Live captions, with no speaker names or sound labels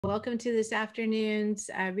Welcome to this afternoon's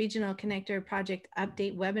Regional Connector Project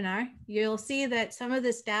Update webinar. You'll see that some of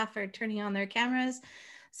the staff are turning on their cameras.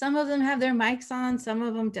 Some of them have their mics on, some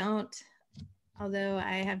of them don't. Although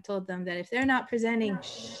I have told them that if they're not presenting,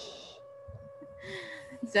 shh.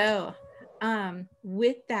 So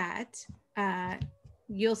with that,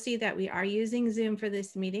 you'll see that we are using Zoom for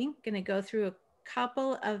this meeting. Going to go through a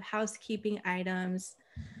couple of housekeeping items.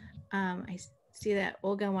 I see that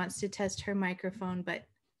Olga wants to test her microphone, but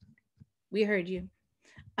we heard you.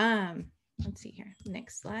 Let's see here.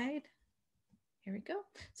 Next slide. Here we go.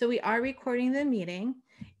 So we are recording the meeting,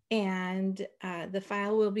 and the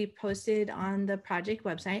file will be posted on the project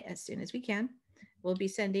website as soon as we can. We'll be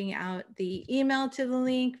sending out the email to the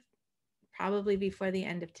link probably before the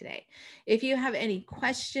end of today. If you have any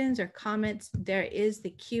questions or comments, there is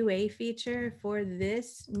the QA feature for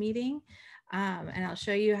this meeting, and I'll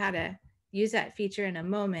show you how to use that feature in a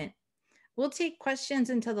moment. We'll take questions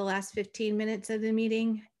until the last 15 minutes of the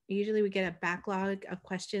meeting. Usually we get a backlog of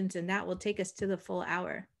questions, and that will take us to the full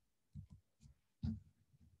hour.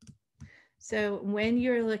 So when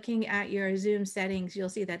you're looking at your Zoom settings, you'll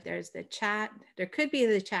see that there's the chat. There could be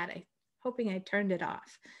the chat. I'm hoping I turned it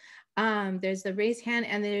off. There's the raise hand,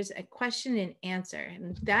 and there's a question and answer.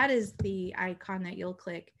 And that is the icon that you'll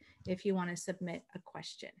click if you want to submit a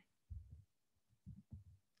question.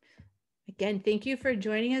 Again, thank you for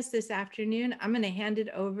joining us this afternoon. I'm going to hand it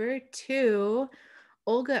over to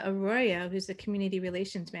Olga Arroyo, who's the Community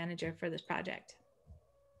Relations Manager for this project.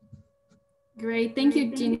 Great, thank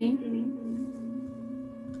you, Jeannie.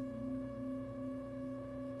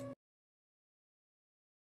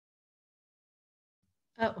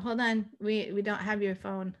 Oh, hold on. We don't have your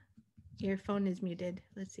phone. Your phone is muted.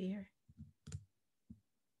 Let's see here.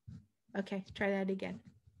 Okay, try that again.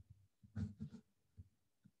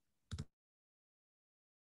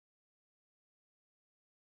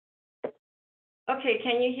 Okay,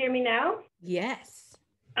 can you hear me now? Yes.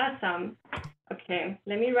 Awesome. Okay,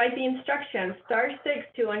 let me write the instructions.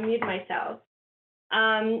 *6 to unmute myself.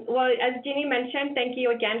 Well, as Jeannie mentioned, thank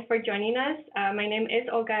you again for joining us. My name is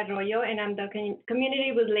Olga Arroyo, and I'm the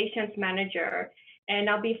Community Relations Manager, and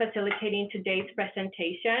I'll be facilitating today's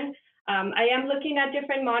presentation. I am looking at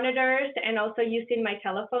different monitors and also using my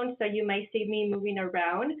telephone, so you may see me moving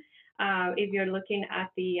around if you're looking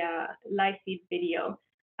at the live feed video.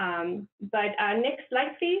 Next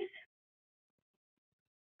slide, please.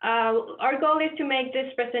 Our goal is to make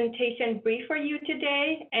this presentation brief for you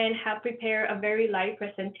today and have prepared a very light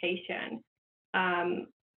presentation.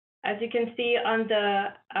 As you can see on the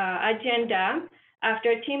agenda,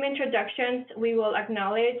 after team introductions, we will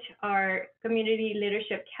acknowledge our Community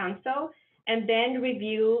Leadership Council and then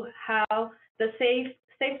review how the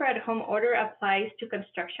Safer at Home order applies to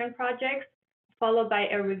construction projects, followed by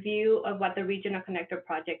a review of what the Regional Connector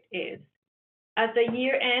project is. As the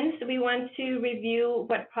year ends, we want to review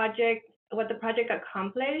what the project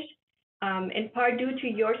accomplished, in part due to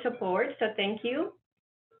your support, so thank you.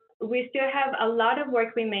 We still have a lot of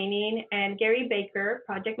work remaining, and Gary Baker,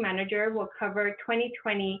 project manager, will cover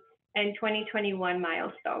 2020 and 2021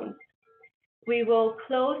 milestones. We will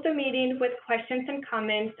close the meeting with questions and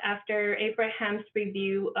comments after Abraham's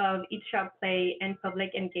review of Eat Shop Play and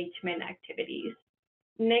public engagement activities.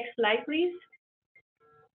 Next slide, please.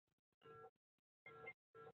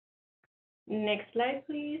 Next slide,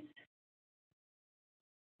 please.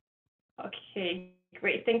 Okay,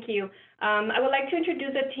 great, thank you. I would like to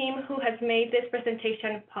introduce the team who has made this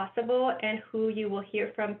presentation possible and who you will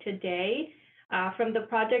hear from today. From the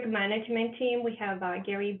project management team, we have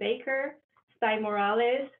Gary Baker, Sai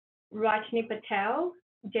Morales, Rajni Patel,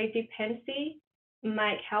 JT Pensy,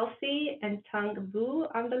 Mike Halsey, and Tung Vu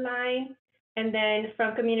on the line. And then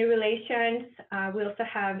from community relations, we also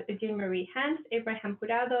have Jean Marie Hans, Abraham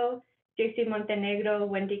Jurado, JC Montenegro,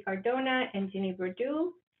 Wendy Cardona, and Ginny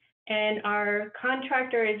Verdu. And our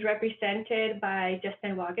contractor is represented by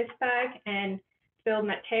Justin Wagesbach and Phil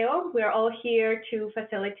Mateo. We're all here to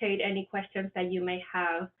facilitate any questions that you may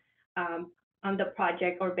have on the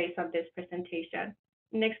project or based on this presentation.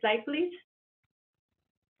 Next slide, please.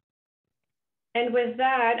 And with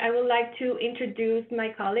that, I would like to introduce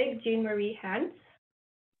my colleague, Jean Marie Hans.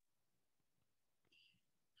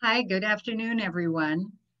 Hi, good afternoon,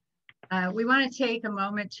 everyone. We want to take a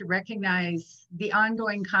moment to recognize the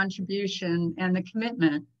ongoing contribution and the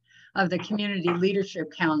commitment of the Community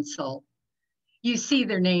Leadership Council. You see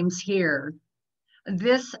their names here.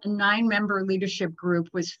 This 9-member leadership group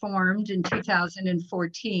was formed in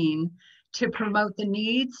 2014 to promote the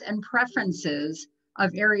needs and preferences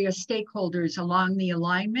of area stakeholders along the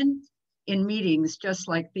alignment in meetings just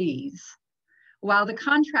like these. While the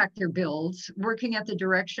contractor builds, working at the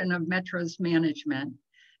direction of Metro's management,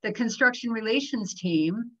 the construction relations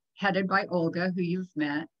team, headed by Olga, who you've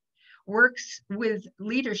met, works with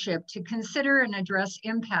leadership to consider and address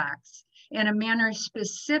impacts in a manner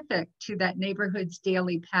specific to that neighborhood's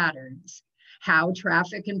daily patterns, how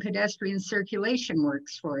traffic and pedestrian circulation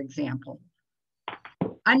works, for example.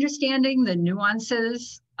 Understanding the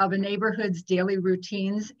nuances of a neighborhood's daily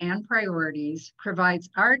routines and priorities provides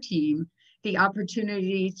our team the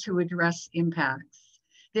opportunity to address impacts.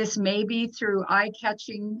 This may be through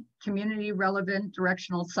eye-catching, community-relevant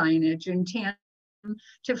directional signage in tandem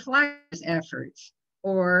to flaggers efforts,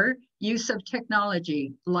 or use of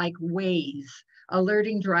technology like Waze,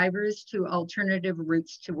 alerting drivers to alternative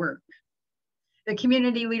routes to work. The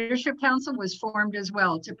Community Leadership Council was formed as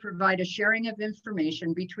well to provide a sharing of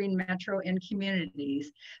information between Metro and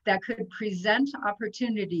communities that could present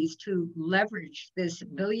opportunities to leverage this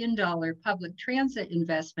billion-dollar public transit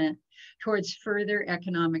investment towards further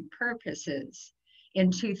economic purposes. In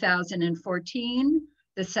 2014,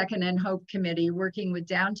 the Second and Hope Committee, working with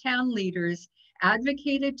downtown leaders,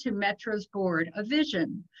 advocated to Metro's board a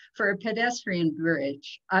vision for a pedestrian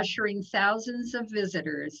bridge, ushering thousands of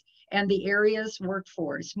visitors and the area's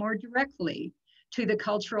workforce more directly to the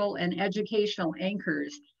cultural and educational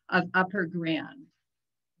anchors of Upper Grand.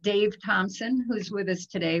 Dave Thompson, who's with us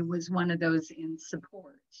today, was one of those in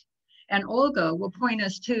support. And Olga will point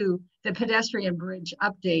us to the pedestrian bridge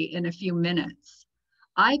update in a few minutes.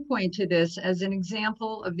 I point to this as an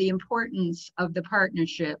example of the importance of the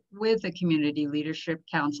partnership with the Community Leadership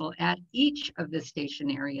Council at each of the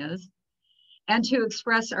station areas, and to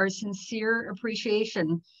express our sincere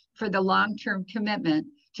appreciation for the long-term commitment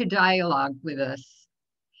to dialogue with us.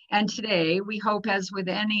 And today, we hope, as with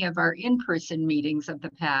any of our in-person meetings of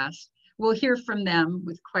the past, we'll hear from them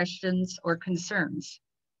with questions or concerns.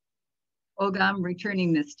 Olga, I'm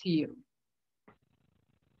returning this to you.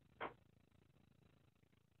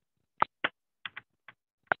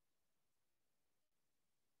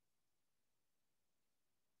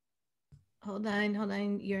 Hold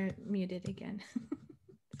on, you're muted again.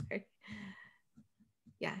 Sorry.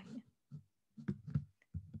 Yeah.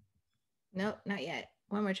 Nope, not yet.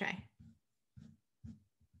 One more try.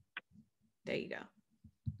 There you go.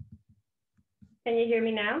 Can you hear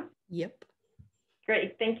me now? Yep.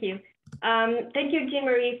 Great, thank you. Thank you, Jean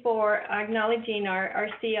Marie, for acknowledging our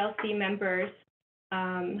CLC members,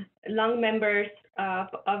 long members of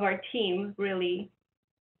our team, really.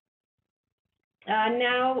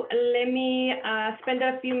 Now, let me spend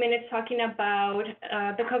a few minutes talking about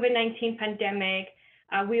the COVID-19 pandemic.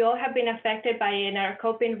 We all have been affected by it and are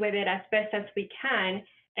coping with it as best as we can.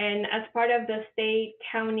 And as part of the state,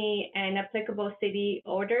 county, and applicable city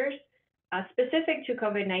orders specific to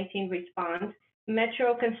COVID-19 response,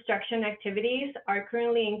 Metro construction activities are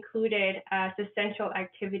currently included as essential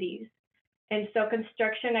activities. And so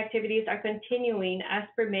construction activities are continuing as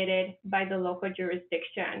permitted by the local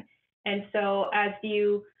jurisdiction. And so as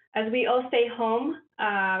we all stay home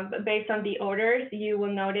based on the orders, you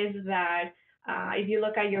will notice that if you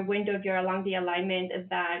look at your window, if you're along the alignment,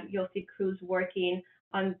 that you'll see crews working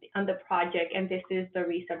on the project. And this is the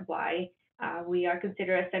reason why we are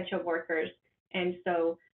considered essential workers. And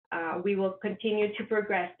so we will continue to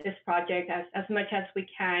progress this project as much as we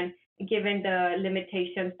can, given the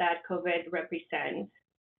limitations that COVID represents.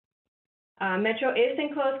 Metro is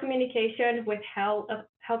in close communication with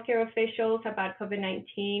healthcare officials about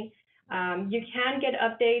COVID-19. You can get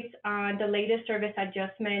updates on the latest service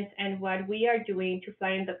adjustments and what we are doing to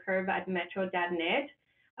flatten the curve at metro.net.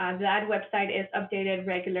 That website is updated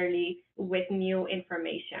regularly with new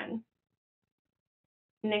information.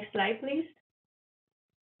 Next slide, please.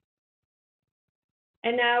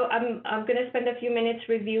 And now I'm going to spend a few minutes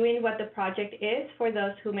reviewing what the project is for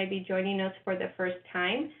those who may be joining us for the first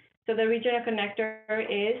time. So the Regional Connector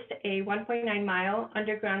is a 1.9-mile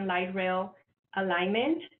underground light rail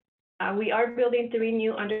alignment. We are building 3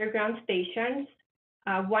 new underground stations.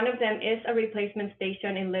 One of them is a replacement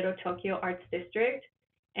station in Little Tokyo Arts District.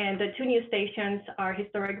 And the 2 new stations are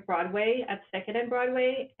Historic Broadway at 2nd and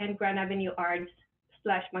Broadway and Grand Avenue Arts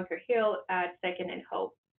 / Bunker Hill at 2nd and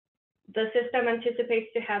Hope. The system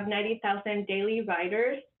anticipates to have 90,000 daily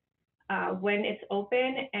riders when it's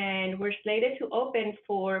open, and we're slated to open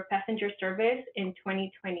for passenger service in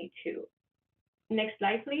 2022. Next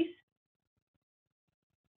slide, please.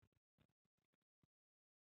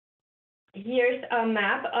 Here's a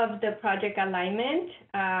map of the project alignment.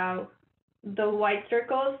 The white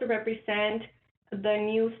circles represent the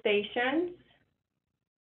new stations.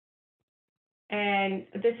 And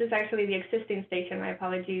this is actually the existing station, my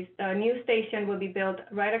apologies. The new station will be built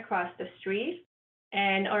right across the street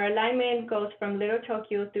And our alignment goes from Little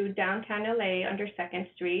Tokyo through downtown LA under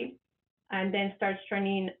 2nd Street, and then starts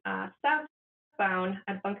turning southbound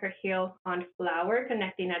at Bunker Hill on Flower,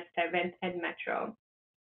 connecting at 7th and Metro.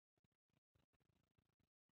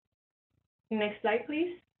 Next slide,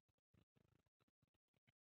 please.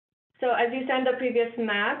 So as you saw in the previous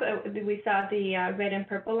map, we saw the red and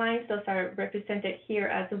purple lines. Those are represented here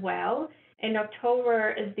as well. In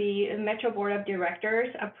October, the Metro Board of Directors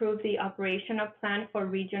approved the operational plan for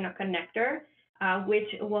Regional Connector, which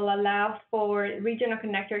will allow for Regional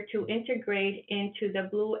Connector to integrate into the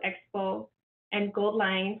Blue, Expo, and Gold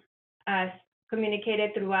lines as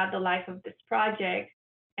communicated throughout the life of this project.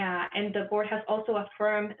 And the board has also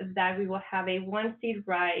affirmed that we will have a one-seat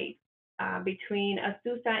ride between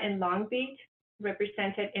Azusa and Long Beach,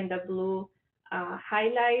 represented in the blue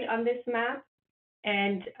highlight on this map,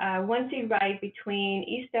 and one-seat ride between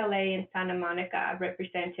East LA and Santa Monica,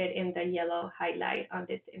 represented in the yellow highlight on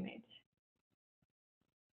this image.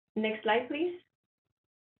 Next slide, please.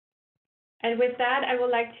 And with that, I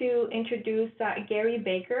would like to introduce Gary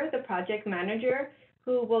Baker, the project manager,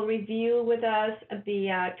 who will review with us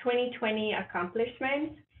the 2020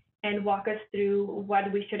 accomplishments and walk us through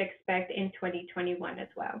what we should expect in 2021 as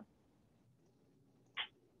well.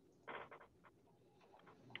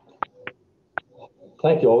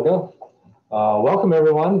 Thank you, Olga. Welcome,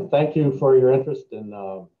 everyone. Thank you for your interest and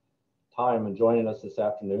time in joining us this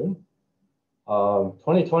afternoon.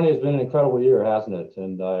 2020 has been an incredible year, hasn't it?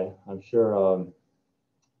 And I'm sure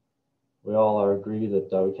we all agree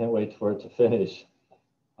that we can't wait for it to finish.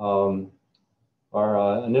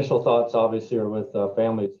 Our initial thoughts, obviously, are with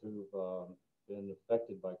families who've been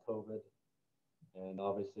affected by COVID, and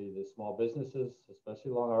obviously the small businesses,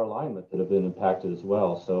 especially along our alignment, that have been impacted as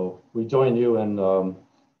well. So we join you in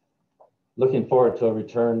looking forward to a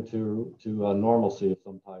return to normalcy of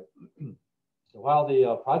some type. So while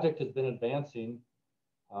the project has been advancing,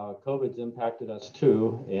 COVID's impacted us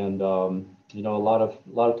too, and you know, a lot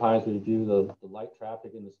of times we view the light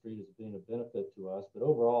traffic in the street as being a benefit to us, but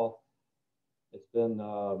overall, it's been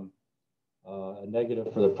a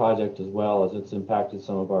negative for the project as well, as it's impacted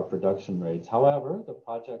some of our production rates. However, the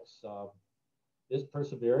project is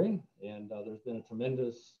persevering, and there's been a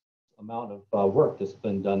tremendous amount of work that's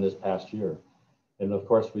been done this past year. And of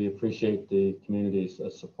course, we appreciate the community's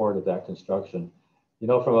support of that construction. You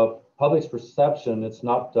know, from a public's perception, it's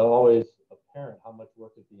not always apparent how much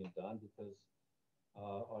work is being done, because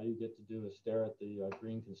all you get to do is stare at the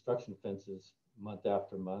green construction fences month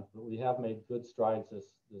after month. But we have made good strides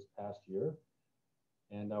this past year,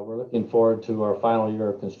 and we're looking forward to our final year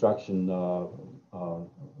of construction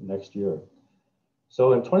next year.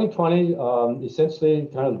 So in 2020, essentially,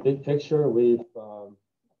 kind of the big picture, we've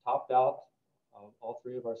topped out all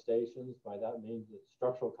three of our stations. By that means that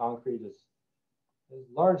structural concrete is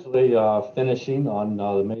largely finishing on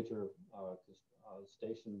the major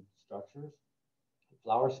station structures.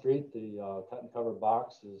 Flower Street, the cut and cover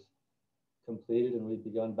box is completed, and we've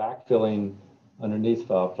begun backfilling underneath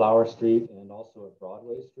Flower Street and also at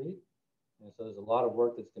Broadway Street. And so there's a lot of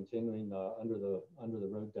work that's continuing under the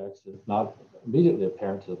road decks that's not immediately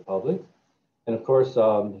apparent to the public. And of course,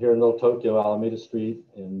 here in Little Tokyo, Alameda Street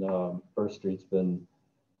and First Street's been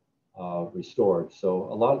restored. So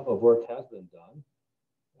a lot of work has been done.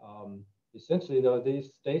 Essentially, though,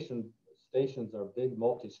 these stations are big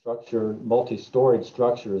multi-storied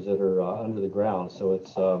structures that are under the ground. So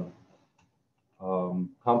it's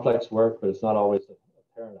complex work, but it's not always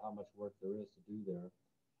apparent how much work there is to do there.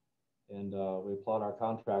 And we applaud our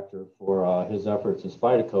contractor for his efforts in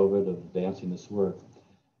spite of COVID of advancing this work.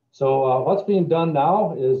 So what's being done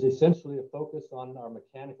now is essentially a focus on our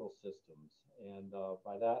mechanical systems. And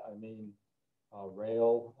by that, I mean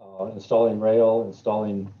installing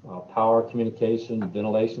power communication,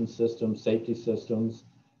 ventilation systems, safety systems.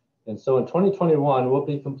 And so in 2021, we'll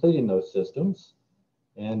be completing those systems.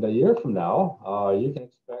 And a year from now, you can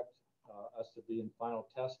expect us to be in final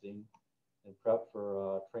testing and prep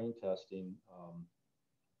for train testing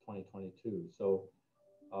 2022. So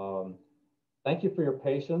thank you for your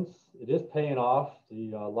patience. It is paying off.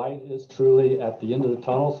 The light is truly at the end of the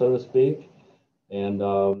tunnel, so to speak. And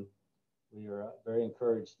we are very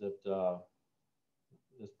encouraged that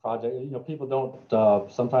this project, you know, people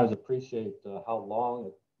don't sometimes appreciate how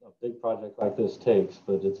long a big project like this takes,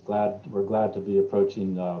 but we're glad to be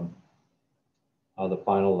approaching the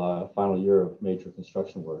final year of major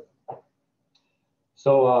construction work.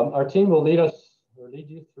 So our team will lead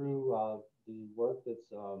you through the work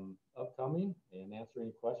that's upcoming and answer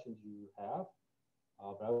any questions you have.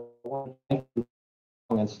 But I want to thank you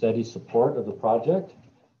for the steady support of the project.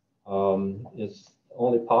 It's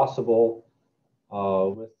only possible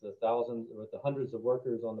with the hundreds of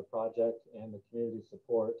workers on the project and the community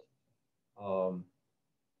support.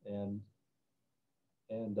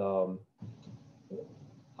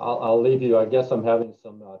 I'll leave you. I guess I'm having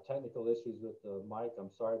some technical issues with the mic.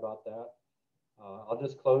 I'm sorry about that. I'll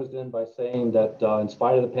just close in by saying that in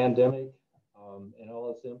spite of the pandemic and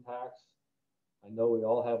all its impacts, I know we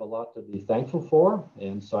all have a lot to be thankful for.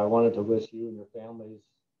 And so I wanted to wish you and your families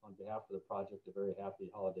on behalf of the project a very happy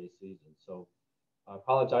holiday season. So I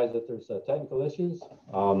apologize if there's technical issues.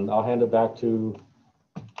 I'll hand it back to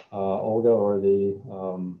Olga or the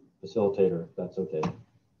facilitator, if that's okay.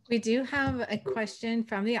 We do have a question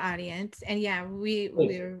from the audience, and yeah,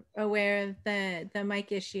 we're aware of the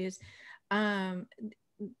mic issues.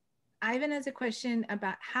 Ivan has a question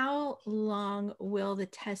about how long will the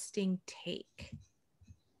testing take?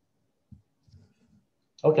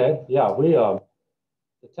 Okay, yeah,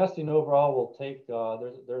 the testing overall will take,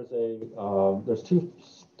 there's two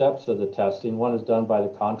steps of the testing. One is done by the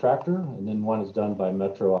contractor, and then one is done by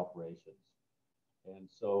Metro Operations. And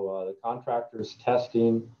so the contractor's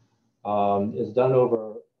testing is done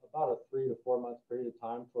over about a 3 to 4 month period of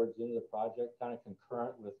time towards the end of the project, kind of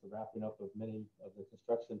concurrent with the wrapping up of many of the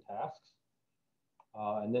construction tasks.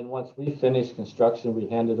 And then once we finish construction, we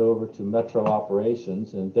hand it over to Metro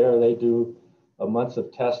Operations, and there they do a month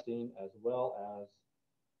of testing as well as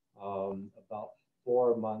about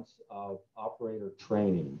 4 months of operator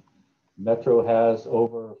training. Metro has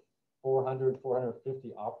over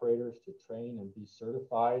 450 operators to train and be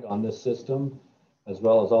certified on this system, as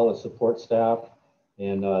well as all the support staff.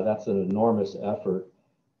 And that's an enormous effort.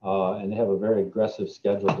 And they have a very aggressive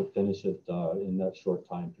schedule to finish it in that short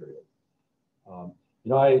time period. You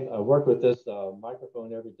know, I work with this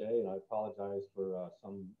microphone every day, and I apologize for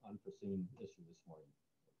some unforeseen issue this morning.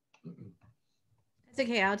 It's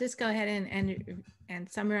okay. I'll just go ahead and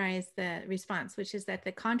summarize the response, which is that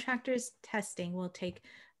the contractor's testing will take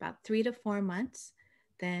about 3 to 4 months.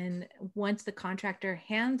 Then once the contractor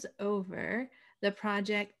hands over the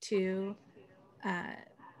project to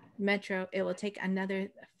Metro, it will take another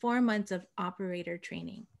 4 months of operator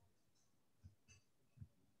training.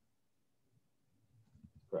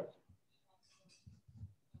 Correct.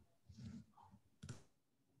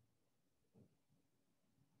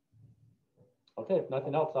 Okay, if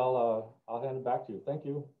nothing else, I'll hand it back to you. Thank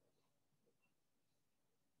you.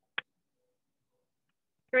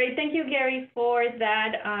 Great, thank you, Gary, for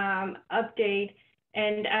that update.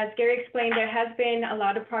 And as Gary explained, there has been a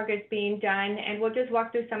lot of progress being done, and we'll just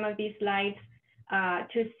walk through some of these slides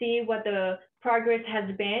to see what the progress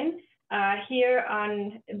has been. Here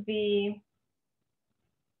on the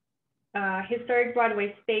historic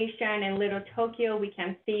Broadway station in Little Tokyo, we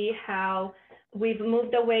can see how we've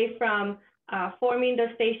moved away from forming the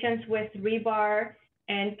stations with rebar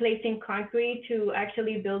and placing concrete to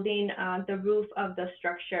actually building the roof of the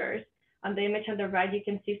structures. On the image on the right, you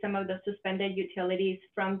can see some of the suspended utilities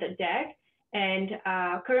from the deck. And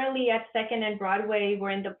currently at 2nd and Broadway,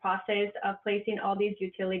 we're in the process of placing all these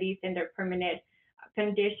utilities in their permanent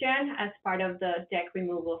condition as part of the deck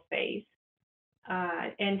removal phase.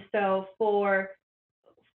 And so for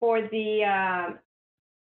the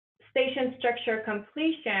station structure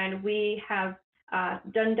completion, we have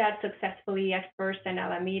done that successfully at First and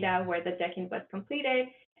Alameda, where the decking was completed,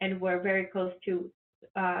 and we're very close to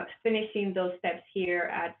finishing those steps here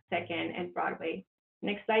at 2nd and Broadway.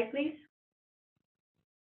 Next slide, please.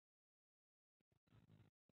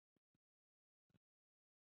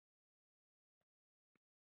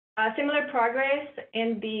 Similar progress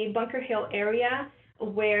in the Bunker Hill area,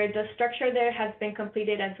 where the structure there has been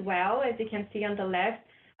completed as well. As you can see on the left,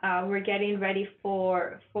 we're getting ready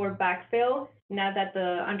for backfill now that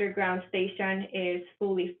the underground station is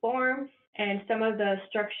fully formed, and some of the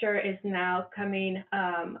structure is now coming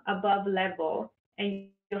above level, and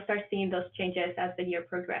you'll start seeing those changes as the year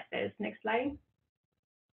progresses. Next slide.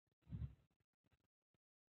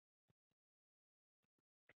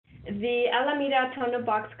 The Alameda tunnel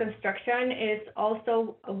box construction is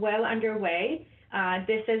also well underway.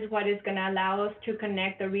 This is what is going to allow us to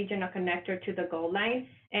connect the regional connector to the goal line.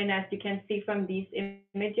 And as you can see from these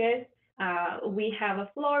images, we have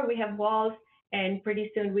a floor, we have walls, and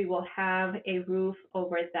pretty soon we will have a roof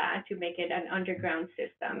over that to make it an underground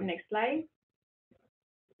system. Next slide.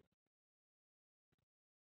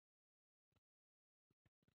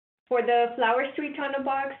 For the Flower Street tunnel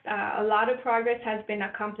box, a lot of progress has been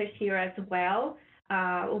accomplished here as well,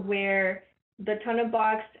 where the tunnel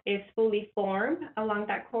box is fully formed along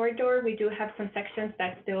that corridor. We do have some sections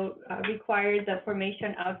that still require the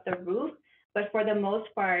formation of the roof, but for the most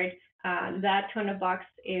part, that tunnel box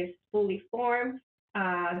is fully formed.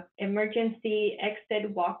 Emergency exit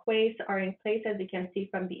walkways are in place, as you can see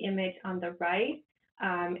from the image on the right.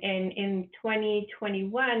 And in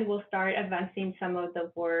 2021, we'll start advancing some of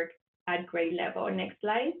the work at grade level. Next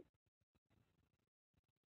slide.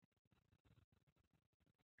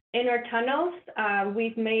 In our tunnels,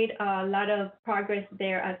 we've made a lot of progress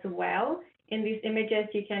there as well. In these images,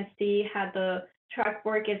 you can see how the track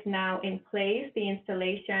work is now in place. The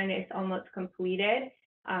installation is almost completed.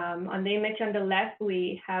 On the image on the left,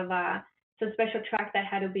 we have some special track that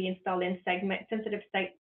had to be installed in sensitive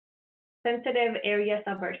areas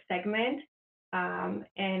of our segment.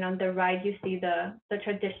 And on the right, you see the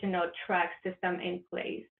traditional track system in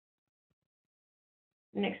place.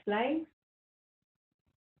 Next slide.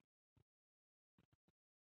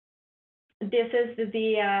 This is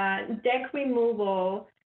the deck removal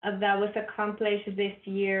that was accomplished this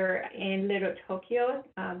year in Little Tokyo.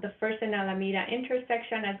 The first in Alameda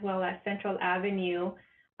intersection, as well as Central Avenue,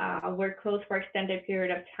 were closed for extended period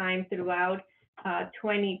of time throughout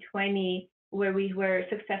 2020, where we were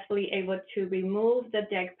successfully able to remove the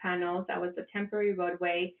deck panels. That was a temporary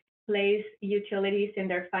roadway, place utilities in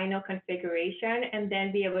their final configuration, and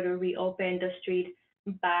then be able to reopen the street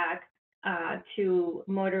back to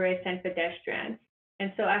motorists and pedestrians.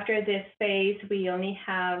 And so after this phase, we only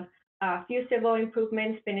have a few civil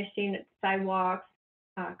improvements, finishing sidewalks,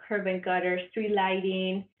 curb and gutter, street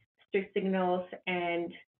lighting, street signals,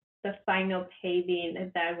 and the final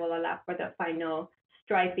paving that will allow for the final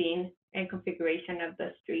striping and configuration of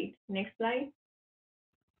the street. Next slide.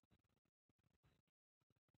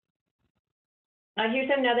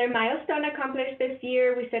 Here's another milestone accomplished this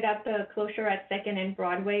year. We set up the closure at 2nd and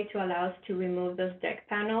Broadway to allow us to remove those deck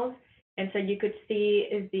panels. And so you could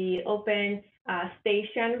see the open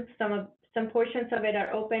station. Some portions of it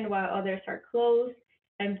are open while others are closed.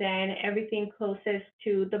 And then everything closest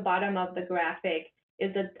to the bottom of the graphic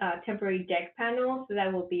is the temporary deck panels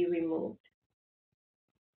that will be removed.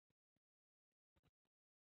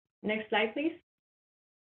 Next slide, please.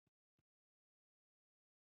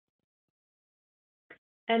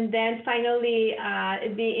 And then finally,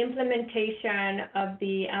 the implementation of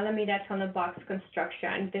the Alameda Tunnel Box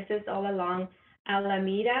construction. This is all along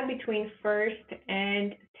Alameda between 1st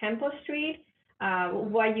and Temple Street.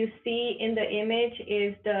 What you see in the image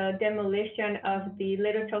is the demolition of the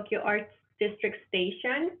Little Tokyo Arts District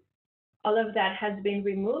station. All of that has been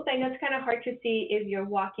removed. I know it's kind of hard to see if you're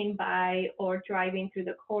walking by or driving through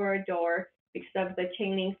the corridor because of the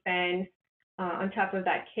chain link fence on top of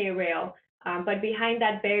that K-rail. But behind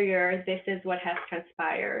that barrier, this is what has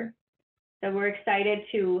transpired. So we're excited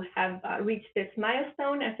to have reached this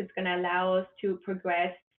milestone, as it's going to allow us to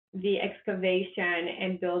progress the excavation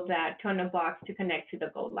and build that tunnel box to connect to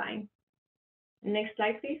the gold line. Next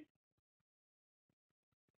slide, please.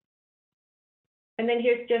 And then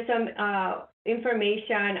here's just some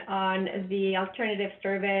information on the alternative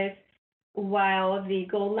service. While the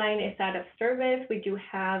gold line is out of service, we do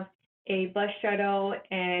have a bus shuttle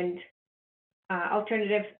and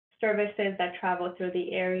alternative services that travel through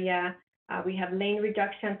the area. We have lane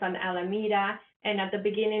reductions on Alameda, and at the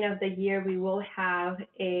beginning of the year, we will have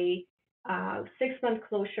a 6-month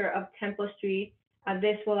closure of Temple Street.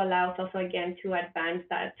 This will allow us also again to advance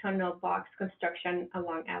that tunnel box construction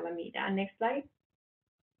along Alameda. Next slide.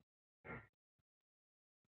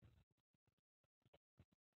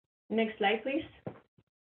 Next slide, please.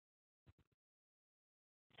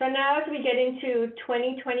 So now as we get into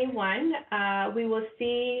 2021, we will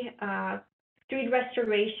see street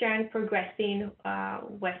restoration progressing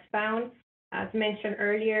westbound. As mentioned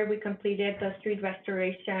earlier, we completed the street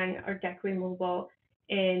restoration or deck removal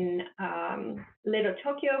in Little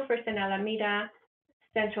Tokyo, first in Alameda,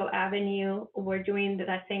 Central Avenue. We're doing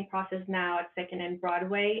that same process now at 2nd and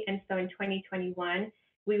Broadway. And so in 2021,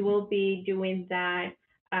 we will be doing that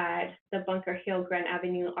at the Bunker Hill Grand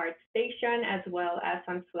Avenue Art Station, as well as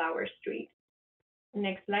on Flower Street.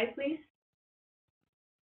 Next slide, please.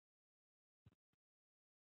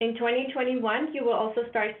 In 2021, you will also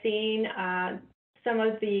start seeing some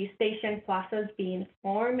of the station plazas being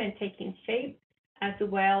formed and taking shape, as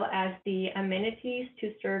well as the amenities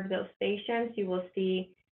to serve those stations. You will see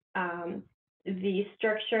the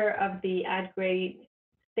structure of the at-grade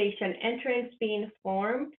station entrance being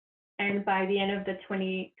formed. And by the end of the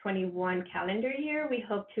 2021 calendar year, we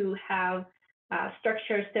hope to have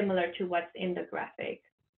structure similar to what's in the graphic.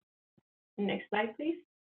 Next slide, please.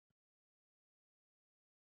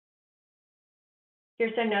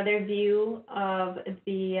 Here's another view of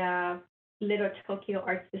the Little Tokyo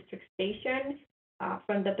Arts District station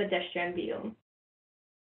from the pedestrian view.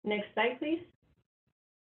 Next slide, please.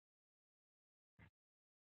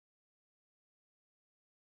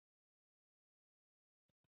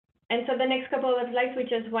 And so the next couple of slides, we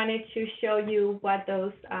just wanted to show you what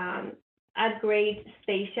those at-grade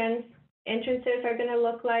stations entrances are going to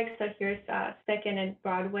look like. So here's 2nd and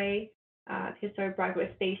Broadway, historic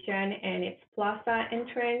Broadway station and its plaza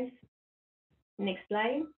entrance. Next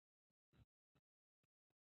slide.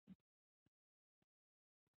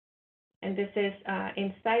 And this is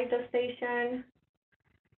inside the station.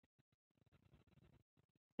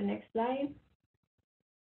 The next slide.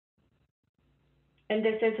 And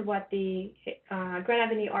this is what the Grand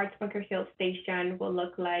Avenue Arts Bunker Hill station will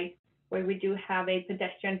look like, where we do have a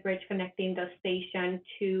pedestrian bridge connecting the station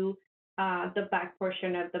to the back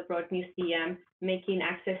portion of the Broad Museum, making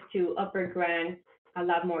access to Upper Grand a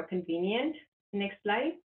lot more convenient. Next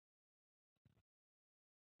slide.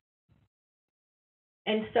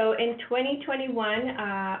 And so in 2021,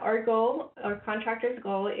 our goal, our contractor's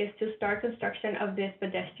goal, is to start construction of this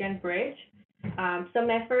pedestrian bridge. Some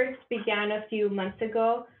efforts began a few months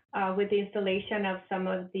ago with the installation of some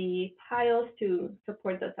of the piles to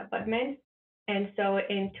support those abutments. And so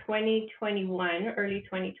in 2021, early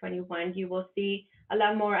 2021, you will see a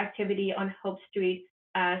lot more activity on Hope Street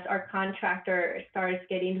as our contractor starts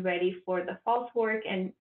getting ready for the false work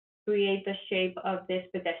and create the shape of this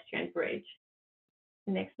pedestrian bridge.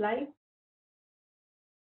 Next slide.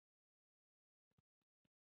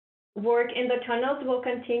 Work in the tunnels will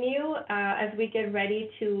continue as we get ready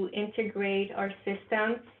to integrate our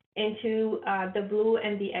system into the Blue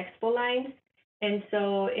and the Expo lines. And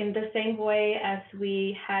so in the same way as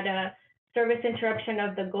we had a service interruption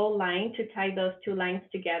of the Gold line to tie those two lines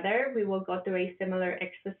together, we will go through a similar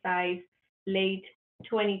exercise late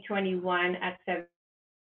 2021 at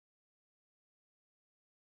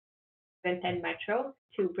 710 Metro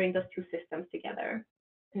to bring those two systems together.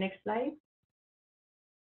 Next slide.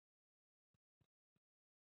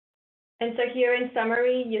 And so here in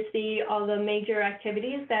summary, you see all the major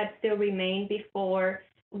activities that still remain before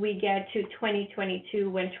we get to 2022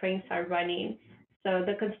 when trains are running. So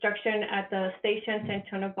the construction at the stations and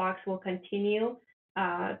tunnel box will continue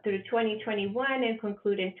through 2021 and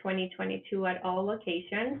conclude in 2022 at all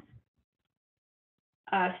locations.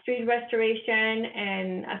 Street restoration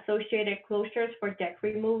and associated closures for deck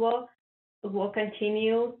removal will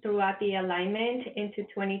continue throughout the alignment into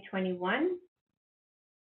 2021.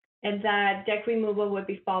 And that deck removal would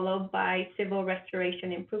be followed by civil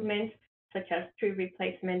restoration improvements, such as tree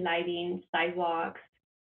replacement, lighting, sidewalks,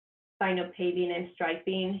 final paving and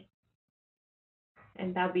striping.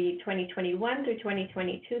 And that'll be 2021 through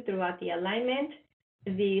 2022 throughout the alignment.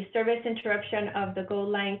 The service interruption of the Gold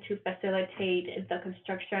line to facilitate the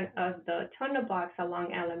construction of the tunnel box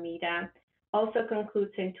along Alameda also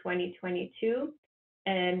concludes in 2022.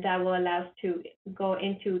 And that will allow us to go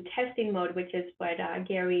into testing mode, which is what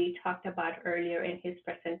Gary talked about earlier in his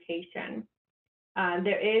presentation.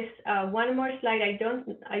 There is one more slide. I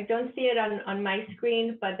don't see it on my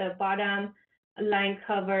screen, but the bottom line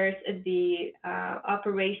covers the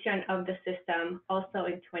operation of the system also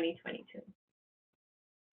in 2022.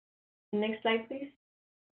 Next slide, please.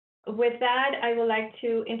 With that, I would like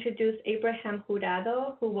to introduce Abraham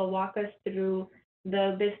Jurado, who will walk us through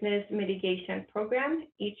the business mitigation program,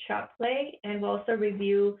 Eat Shop Play, and we'll also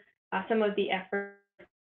review some of the efforts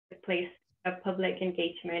in place of public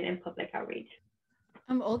engagement and public outreach.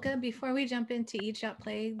 Olga, before we jump into Eat Shop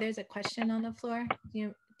Play, there's a question on the floor. Do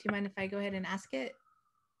you mind if I go ahead and ask it?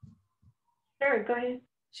 Sure, go ahead.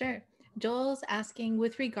 Sure. Joel's asking,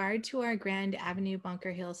 with regard to our Grand Avenue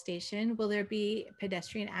Bunker Hill station, will there be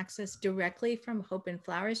pedestrian access directly from Hope and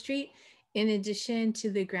Flower Street in addition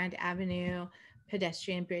to the Grand Avenue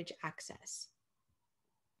pedestrian bridge access?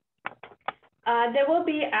 There will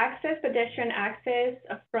be access, pedestrian access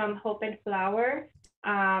from Hope and Flower,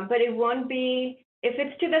 but it won't be, if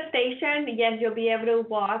it's to the station, yes, you'll be able to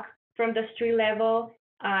walk from the street level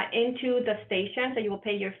into the station. So you will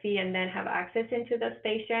pay your fee and then have access into the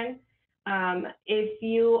station. If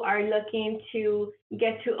you are looking to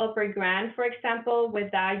get to Upper Grand, for example,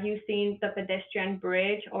 without using the pedestrian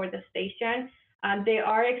bridge or the station, there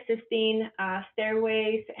are existing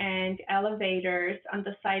stairways and elevators on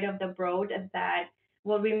the side of the road that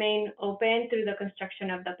will remain open through the construction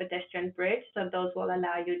of the pedestrian bridge. So those will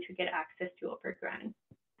allow you to get access to Upper Grand.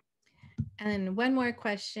 And one more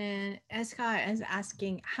question. Escott is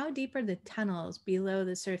asking, how deep are the tunnels below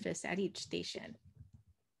the surface at each station?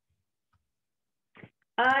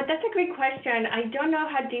 That's a great question. I don't know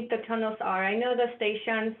how deep the tunnels are. I know the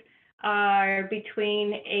stations are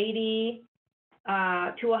between 80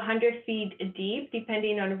 to 100 feet deep,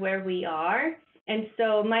 depending on where we are. And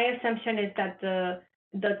so my assumption is that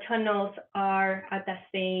the tunnels are at the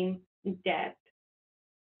same depth.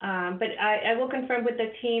 But I will confirm with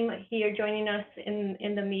the team here joining us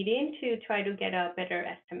in the meeting to try to get a better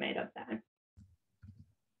estimate of that.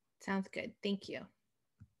 Sounds good. Thank you.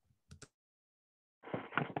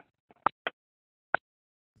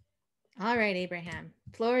 All right, Abraham,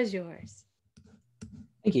 floor is yours.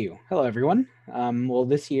 Thank you. Hello, everyone. Well,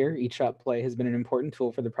 this year, Eat Shop Play has been an important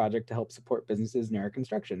tool for the project to help support businesses near our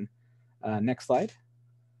construction. Next slide.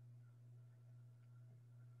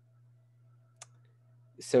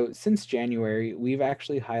 So since January, we've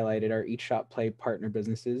actually highlighted our Eat Shop Play partner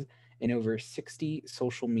businesses in over 60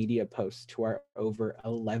 social media posts to our over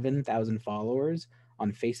 11,000 followers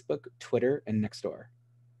on Facebook, Twitter, and Nextdoor.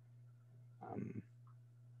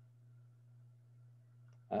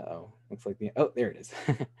 Uh-oh, looks like oh, there it is.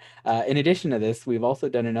 In addition to this, we've also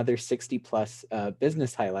done another 60 plus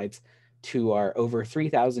business highlights to our over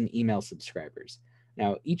 3,000 email subscribers.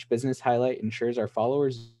 Now, each business highlight ensures our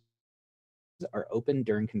followers are open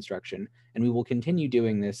during construction, and we will continue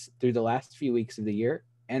doing this through the last few weeks of the year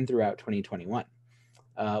and throughout 2021.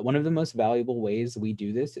 One of the most valuable ways we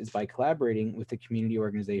do this is by collaborating with the community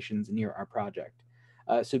organizations near our project.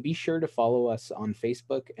 So be sure to follow us on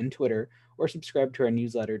Facebook and Twitter, or subscribe to our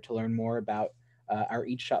newsletter to learn more about our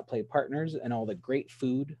Eat Shop Play partners and all the great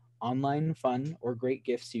food, online fun, or great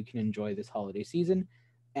gifts you can enjoy this holiday season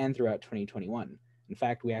and throughout 2021. In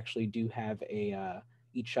fact, we actually do have a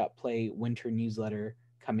Eat Shop Play winter newsletter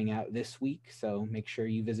coming out this week, so make sure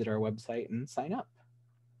you visit our website and sign up.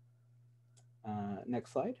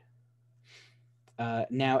 Next slide.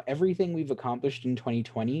 Now, everything we've accomplished in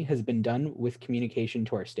 2020 has been done with communication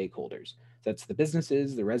to our stakeholders. That's the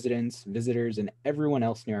businesses, the residents, visitors, and everyone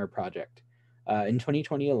else near our project. In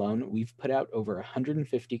 2020 alone, we've put out over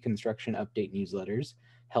 150 construction update newsletters,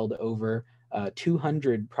 held over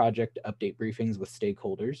 200 project update briefings with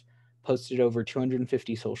stakeholders, posted over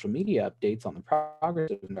 250 social media updates on the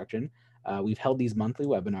progress of construction. We've held these monthly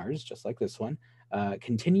webinars, just like this one,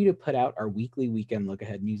 continue to put out our weekly weekend look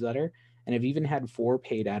ahead newsletter, and have even had 4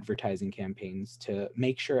 paid advertising campaigns to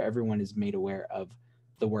make sure everyone is made aware of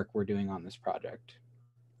the work we're doing on this project.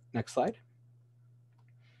 Next slide.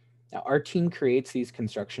 Now, our team creates these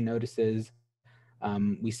construction notices.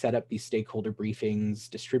 We set up these stakeholder briefings,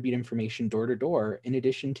 distribute information door to door, in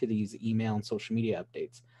addition to these email and social media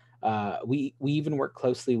updates. We even work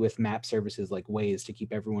closely with map services like Waze to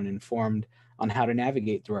keep everyone informed on how to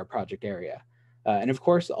navigate through our project area. And of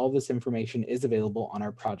course, all this information is available on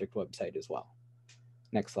our project website as well.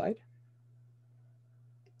 Next slide.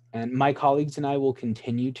 And my colleagues and I will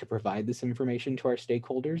continue to provide this information to our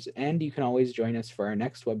stakeholders, and you can always join us for our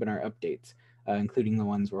next webinar updates, including the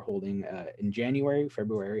ones we're holding in January,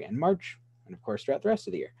 February, and March, and of course throughout the rest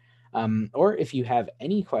of the year. Or if you have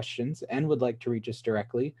any questions and would like to reach us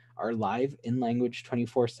directly, our live in-language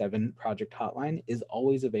 24/7 project hotline is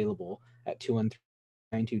always available at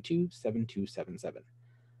 213-922-7277.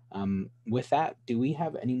 With that, do we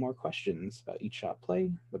have any more questions about Eat Shop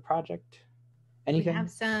Play, the project? Anything?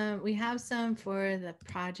 We have some for the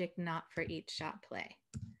project, not for Eat Shop Play.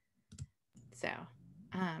 So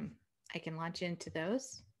I can launch into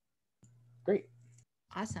those. Great.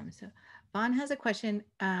 Awesome. So Vaughn has a question.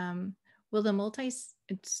 Will the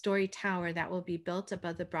multi-story tower that will be built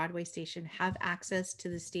above the Broadway station have access to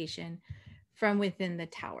the station from within the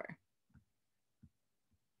tower?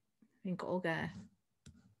 I think Olga,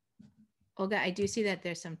 I do see that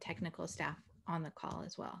there's some technical staff on the call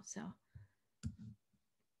as well. So,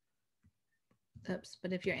 oops,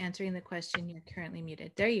 but if you're answering the question, you're currently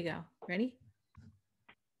muted. There you go. Ready?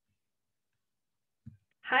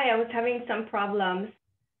 Hi, I was having some problems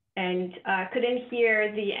and couldn't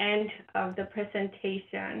hear the end of the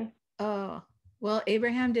presentation. Oh, well,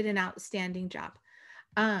 Abraham did an outstanding job.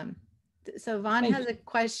 So Vaughn has a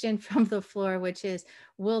question from the floor, which is,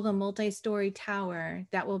 will the multi-story tower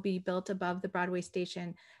that will be built above the Broadway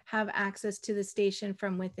station have access to the station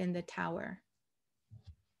from within the tower?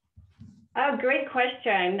 Great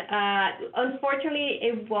question. Unfortunately,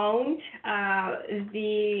 it won't.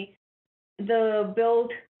 The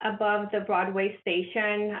build above the Broadway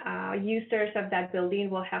station, users of that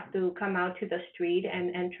building will have to come out to the street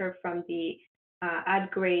and enter from the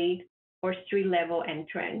at grade or street level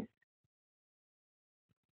entrance.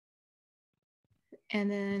 And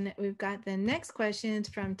then we've got the next questions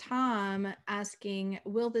from Tom asking,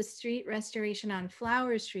 will the street restoration on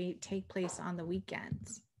Flower Street take place on the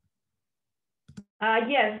weekends?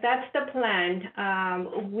 Yes, that's the plan.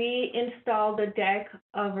 We installed the deck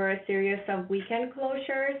over a series of weekend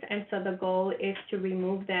closures, and so the goal is to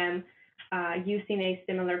remove them using a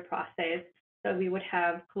similar process. So we would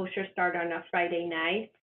have closures start on a Friday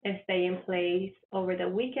night and stay in place over the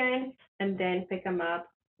weekend, and then pick them up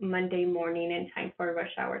Monday morning in time for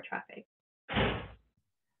rush hour traffic.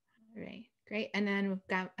 All right, great. And then we've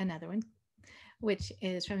got another one, which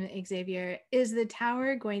is from Xavier. Is the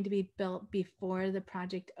tower going to be built before the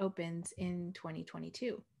project opens in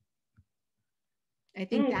 2022? I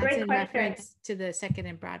think that's Great in question. reference to the Second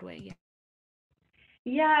and Broadway. Yeah.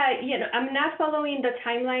 Yeah, I'm not following the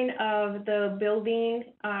timeline of the building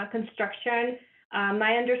construction.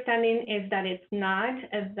 My understanding is that it's not,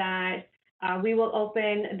 that we will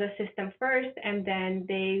open the system first and then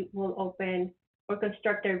they will open or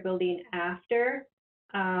construct their building after.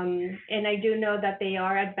 And I do know that they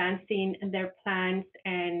are advancing their plans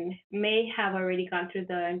and may have already gone through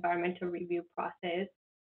the environmental review process.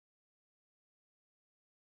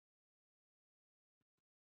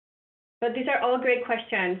 But these are all great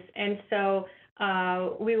questions. And so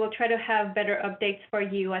we will try to have better updates for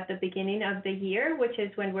you at the beginning of the year, which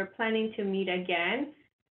is when we're planning to meet again.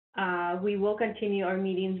 We will continue our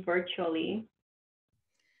meetings virtually.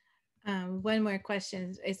 One more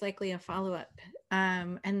question is likely a follow-up.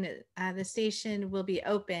 And the station will be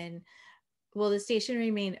open. Will the station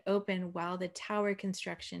remain open while the tower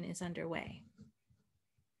construction is underway?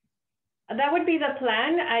 That would be the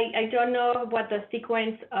plan. I don't know what the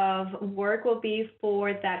sequence of work will be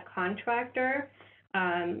for that contractor.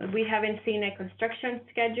 We haven't seen a construction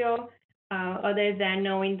schedule other than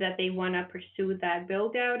knowing that they want to pursue that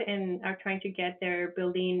build out and are trying to get their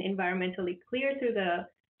building environmentally clear through the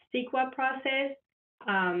CEQA process.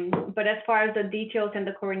 But as far as the details and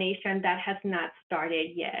the coordination, that has not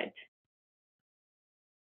started yet.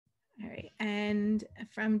 All right, and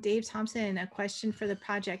from Dave Thompson, a question for the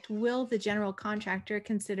project. Will the general contractor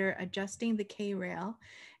consider adjusting the K-rail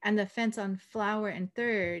and the fence on Flower and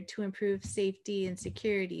 3rd to improve safety and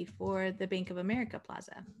security for the Bank of America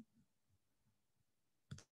Plaza?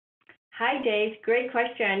 Hi, Dave. Great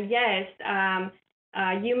question. Yes,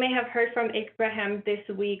 you may have heard from Abraham this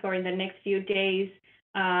week or in the next few days,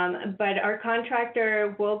 but our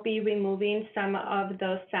contractor will be removing some of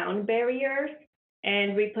those sound barriers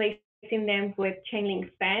and replacing them with chain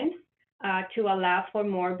link fence to allow for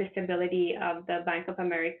more visibility of the Bank of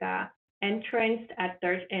America entrance at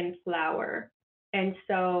 3rd and Flower. And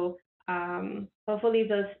so hopefully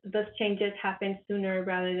those changes happen sooner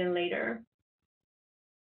rather than later.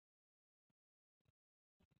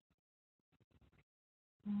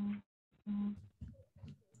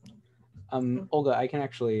 Olga, I can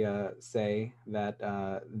actually say that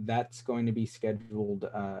that's going to be scheduled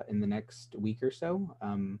in the next week or so,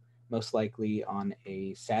 most likely on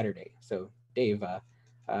a Saturday. So, Dave,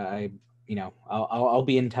 I'll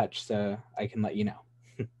be in touch so I can let you know.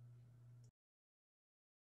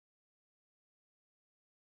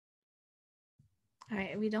 All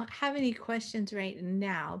right, we don't have any questions right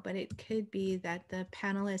now, but it could be that the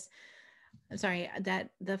panelists,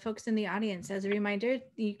 that the folks in the audience, as a reminder,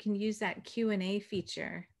 you can use that Q&A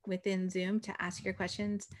feature within Zoom to ask your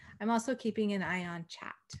questions. I'm also keeping an eye on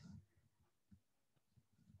chat.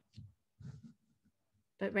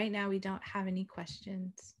 But right now we don't have any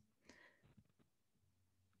questions.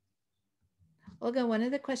 Olga, one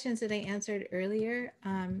of the questions that I answered earlier,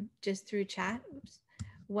 just through chat,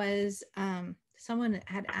 was someone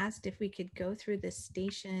had asked if we could go through the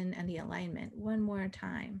station and the alignment one more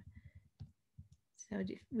time. So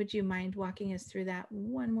would you mind walking us through that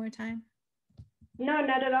one more time? No,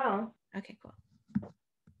 not at all. Okay, cool.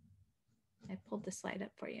 I pulled the slide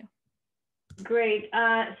up for you. Great.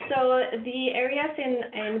 So the areas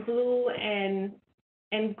in blue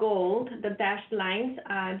and gold, the dashed lines,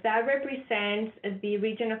 that represents the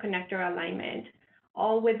regional connector alignment,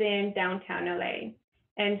 all within downtown LA.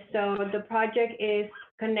 And so the project is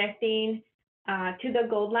connecting to the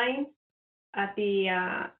gold line at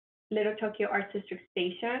the Little Tokyo Arts District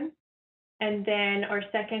station. And then our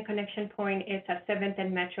second connection point is at 7th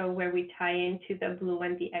and Metro, where we tie into the blue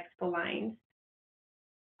and the Expo lines.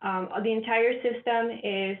 The entire system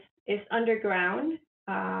is underground,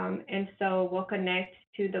 and so we'll connect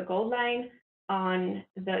to the gold line on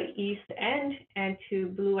the east end and to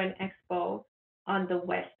Blue and Expo on the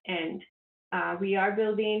west end. We are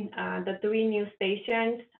building the 3 new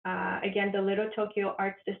stations. Again, the Little Tokyo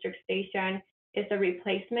Arts District station is a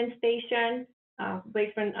replacement station.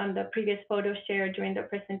 Based on the previous photo shared during the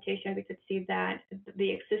presentation, we could see that the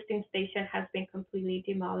existing station has been completely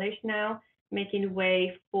demolished now, making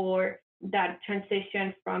way for that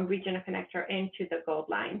transition from regional connector into the gold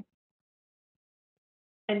line.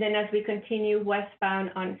 And then as we continue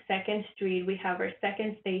westbound on 2nd Street, we have our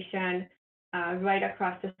second station right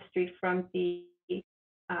across the street from the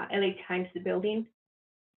LA Times building,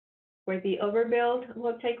 where the overbuild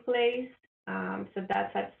will take place. So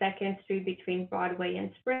that's at 2nd Street between Broadway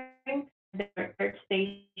and Spring. The third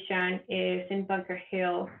station is in Bunker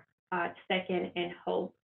Hill at 2nd and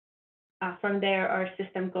Hope. From there, our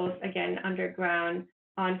system goes again underground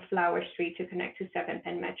on Flower Street to connect to 7th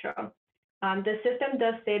and Metro. The system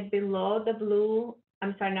does sit below the blue,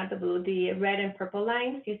 I'm sorry, not the blue, the red and purple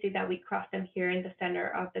lines. You see that we cross them here in the center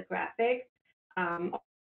of the graphic.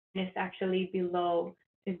 It's actually below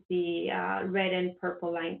the red and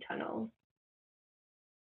purple line tunnels.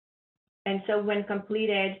 And so when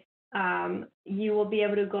completed, you will be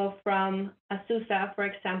able to go from Azusa, for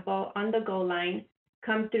example, on the GO line,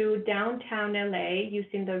 come through downtown LA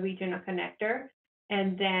using the regional connector,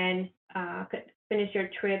 and then finish your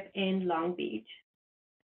trip in Long Beach.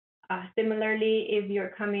 Similarly, if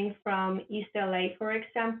you're coming from East LA, for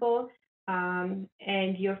example,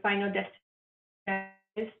 and your final destination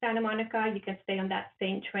is Santa Monica, you can stay on that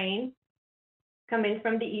same train, come in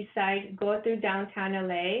from the east side, go through downtown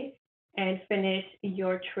LA, and finish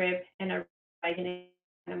your trip and arrive in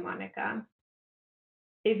Santa Monica.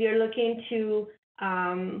 If you're looking to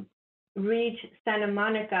reach Santa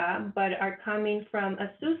Monica, but are coming from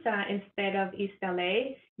Azusa instead of East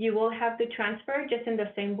LA, you will have to transfer just in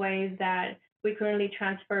the same way that we currently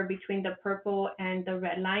transfer between the purple and the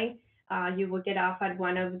red line. You will get off at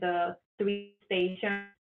one of the 3 stations,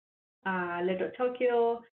 Little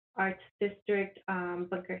Tokyo, Arts District,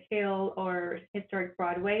 Bunker Hill, or Historic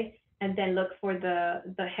Broadway, and then look for the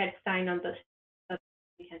head sign on the so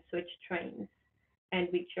you can switch trains and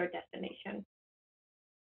reach your destination.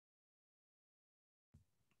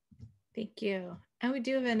 Thank you. And we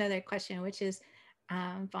do have another question, which is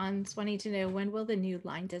Vaughn's wanting to know, when will the new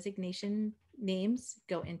line designation names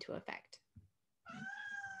go into effect?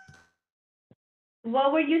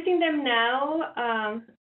 Well, we're using them now.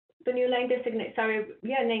 The new line designate, sorry,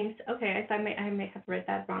 yeah, names. Okay, I may have read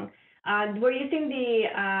that wrong. We're using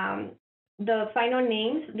the final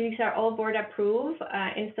names. These are all board approved,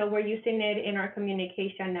 and so we're using it in our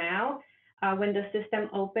communication now. When the system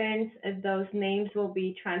opens, those names will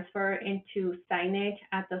be transferred into signage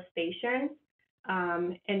at the stations.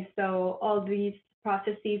 And so all these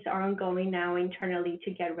processes are ongoing now internally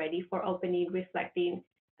to get ready for opening, reflecting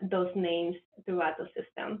those names throughout the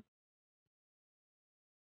system.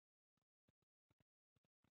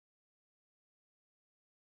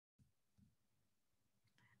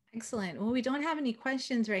 Excellent. Well, we don't have any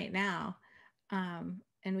questions right now. And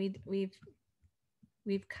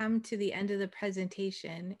we've come to the end of the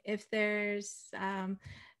presentation. If there's,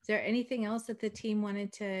 is there anything else that the team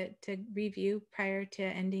wanted to review prior to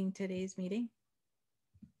ending today's meeting?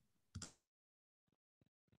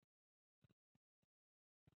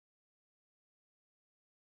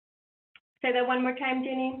 Say that one more time,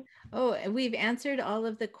 Jenny. Oh, we've answered all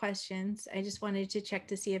of the questions. I just wanted to check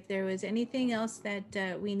to see if there was anything else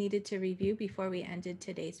that we needed to review before we ended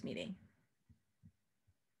today's meeting.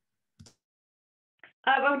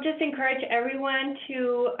 I would just encourage everyone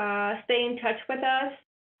to stay in touch with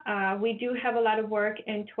us. We do have a lot of work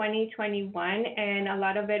in 2021, and a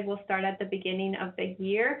lot of it will start at the beginning of the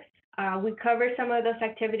year. We covered some of those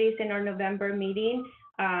activities in our November meeting,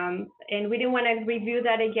 and we didn't want to review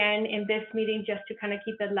that again in this meeting just to kind of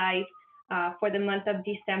keep it live for the month of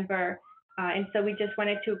December. And so we just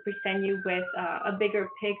wanted to present you with a bigger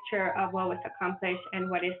picture of what was accomplished and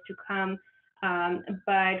what is to come.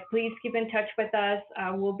 But please keep in touch with us.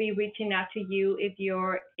 We'll be reaching out to you if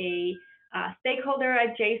you're a stakeholder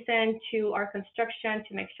adjacent to our construction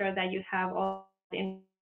to make sure that you have all and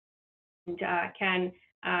can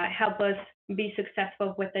help us be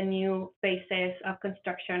successful with the new phases of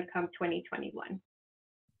construction come 2021.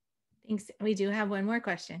 Thanks. We do have one more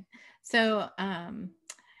question. So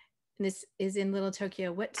this is in Little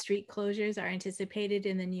Tokyo. What street closures are anticipated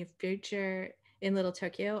in the near future in Little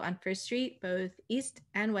Tokyo on First Street, both east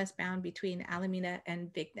and westbound between Alameda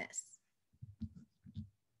and Vignes?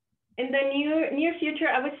 In the near future,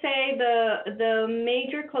 I would say the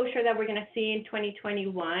major closure that we're going to see in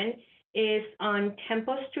 2021 is on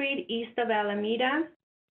Temple Street, east of Alameda,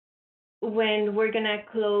 when we're going to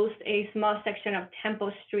close a small section of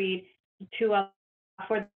Temple Street for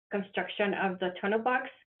the construction of the tunnel box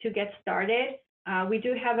to get started. We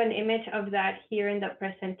do have an image of that here in the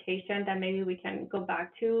presentation that maybe we can go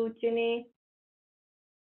back to, Ginny.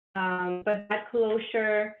 But that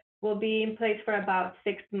closure will be in place for about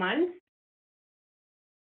 6 months.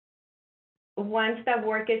 Once that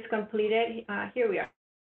work is completed, here we are.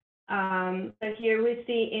 So here we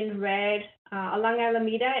see in red, along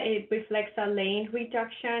Alameda, it reflects a lane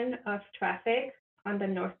reduction of traffic on the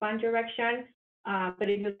northbound direction. But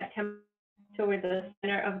if you look toward the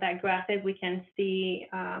center of that graphic, we can see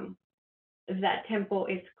that temple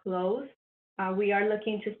is closed. We are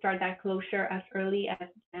looking to start that closure as early as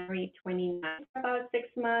January 29th, about 6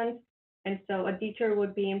 months. And so a detour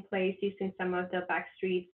would be in place using some of the back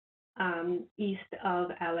streets east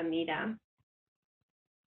of Alameda.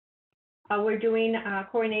 We're doing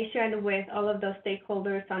coordination with all of those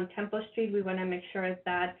stakeholders on Temple Street. We want to make sure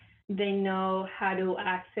that they know how to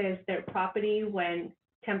access their property when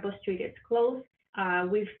Temple Street is closed.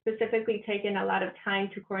 We've specifically taken a lot of time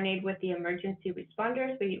to coordinate with the emergency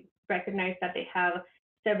responders. We recognize that they have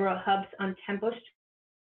several hubs on Temple Street,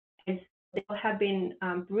 and they have been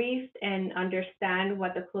briefed and understand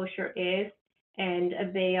what the closure is, and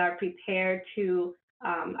they are prepared to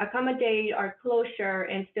accommodate our closure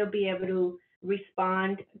and still be able to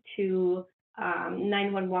respond to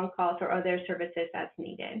 911 calls or other services as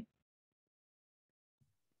needed.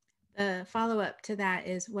 The follow-up to that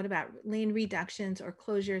is, what about lane reductions or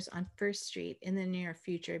closures on First Street in the near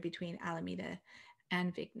future between Alameda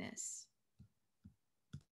and Vignes?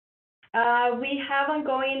 We have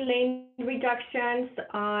ongoing lane reductions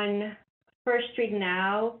on First Street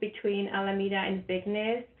now between Alameda and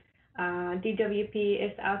Vignes. DWP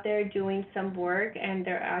is out there doing some work, and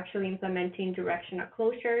they're actually implementing directional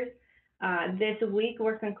closures. This week,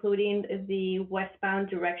 we're concluding the westbound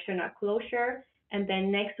directional closure, and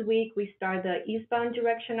then next week, we start the eastbound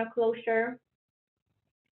directional closure.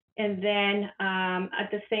 And then at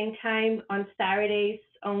the same time, on Saturdays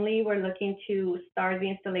only, we're looking to start the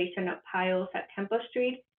installation of piles at Temple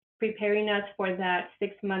Street, preparing us for that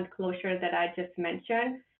 6-month closure that I just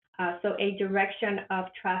mentioned. So a direction of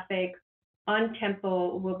traffic on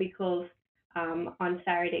Temple will be closed on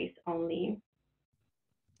Saturdays only.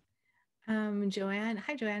 Joanne,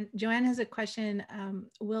 hi Joanne. Joanne has a question.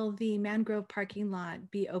 Will the Mangrove parking lot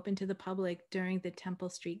be open to the public during the Temple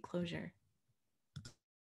Street closure?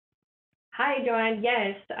 Hi, Joanne.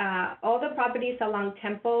 Yes, all the properties along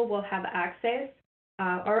Temple will have access.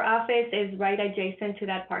 Our office is right adjacent to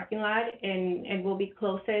that parking lot and will be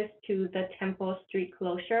closest to the Temple Street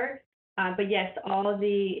closure. But yes, all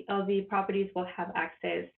the properties will have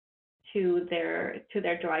access to their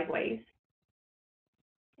driveways,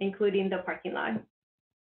 including the parking lot.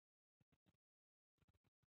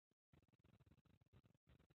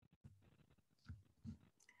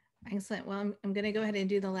 Excellent. Well, I'm going to go ahead and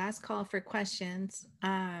do the last call for questions.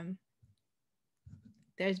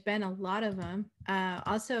 There's been a lot of them.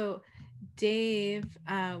 Also, Dave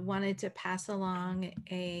wanted to pass along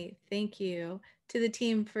a thank you to the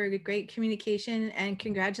team for great communication and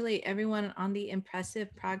congratulate everyone on the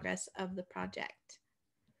impressive progress of the project.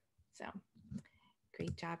 So,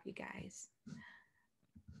 great job, you guys.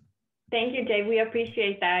 Thank you, Dave. We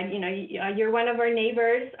appreciate that. You know, you're one of our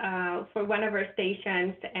neighbors for one of our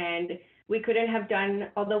stations, and we couldn't have done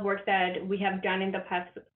all the work that we have done in the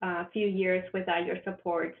past few years without your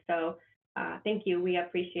support. So thank you. We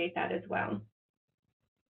appreciate that as well.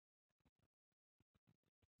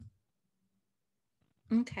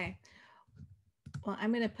 Okay. Well,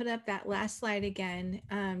 I'm going to put up that last slide again,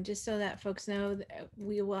 just so that folks know that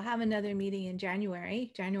we will have another meeting in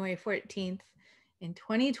January 14th. In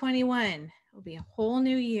 2021, it will be a whole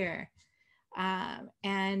new year.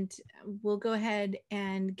 And we'll go ahead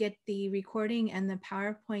and get the recording and the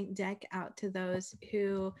PowerPoint deck out to those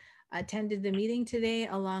who attended the meeting today,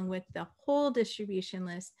 along with the whole distribution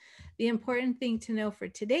list. The important thing to know for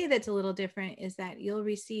today that's a little different is that you'll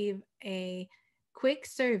receive a quick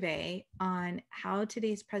survey on how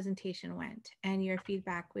today's presentation went, and your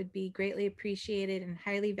feedback would be greatly appreciated and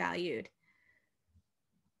highly valued.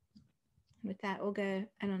 With that, Olga,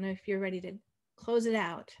 I don't know if you're ready to close it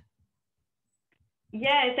out.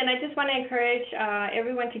 Yes, and I just want to encourage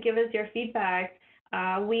everyone to give us your feedback.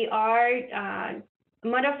 We are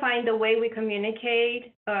modifying the way we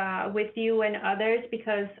communicate with you and others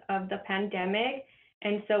because of the pandemic.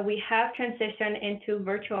 And so we have transitioned into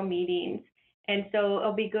virtual meetings. And so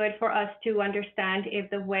it'll be good for us to understand if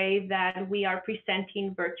the way that we are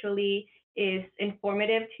presenting virtually is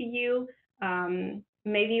informative to you.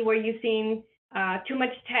 Maybe we're using too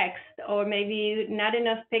much text, or maybe not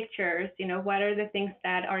enough pictures. You know, what are the things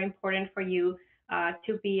that are important for you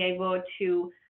to be able to